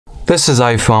This is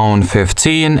iPhone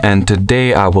 15 and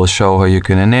today I will show how you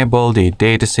can enable the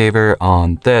data saver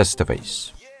on this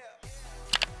device.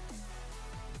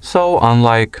 So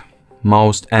unlike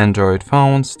most Android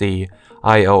phones, the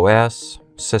iOS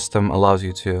system allows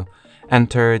you to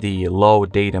enter the low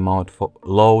data mode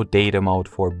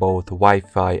for both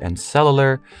Wi-Fi and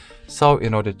cellular. So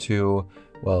in order to,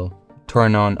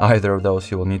 turn on either of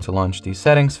those, you will need to launch these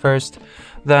settings first.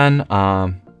 Then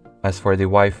as for the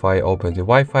Wi-Fi, open the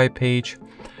Wi-Fi page,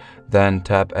 then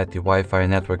tap at the Wi-Fi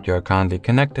network you are currently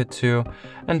connected to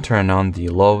and turn on the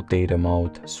low data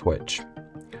mode switch.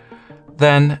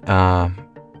 Then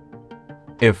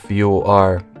if you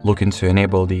are looking to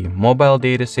enable the mobile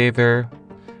data saver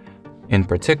in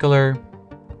particular,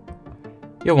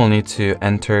 you will need to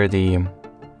enter the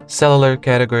cellular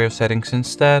category of settings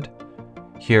instead.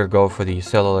 Here, go for the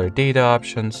cellular data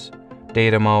options,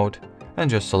 data mode, and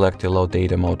just select the low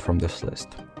data mode from this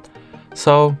list.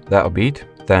 So that'll be it.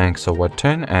 Thanks for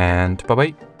watching and bye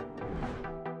bye.